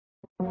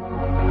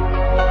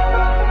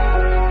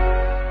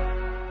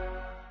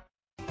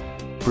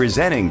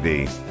Presenting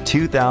the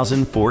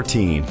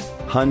 2014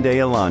 Hyundai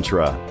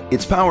Elantra.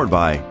 It's powered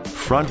by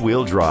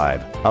front-wheel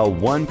drive, a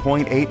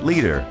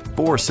 1.8-liter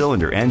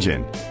four-cylinder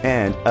engine,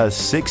 and a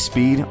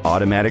 6-speed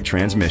automatic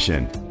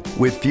transmission.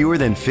 With fewer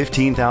than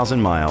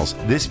 15,000 miles,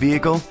 this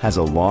vehicle has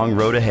a long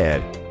road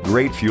ahead.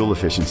 Great fuel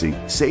efficiency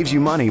saves you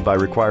money by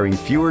requiring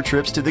fewer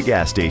trips to the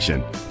gas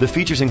station. The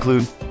features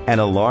include an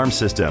alarm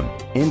system,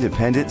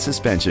 independent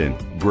suspension,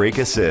 brake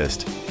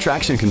assist,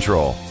 traction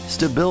control,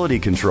 stability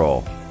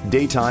control,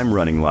 daytime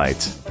running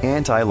lights,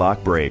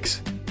 anti-lock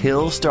brakes,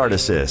 hill start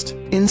assist.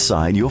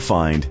 Inside you'll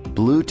find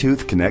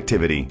Bluetooth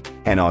connectivity,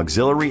 an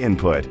auxiliary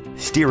input,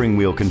 steering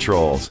wheel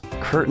controls,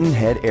 curtain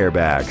head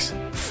airbags,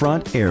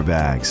 front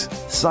airbags,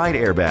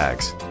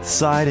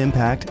 side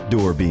impact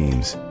door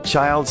beams,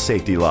 child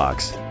safety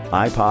locks,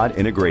 iPod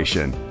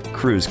integration,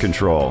 cruise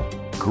control.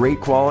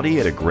 Great quality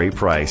at a great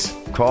price.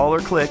 Call or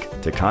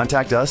click to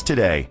contact us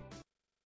today.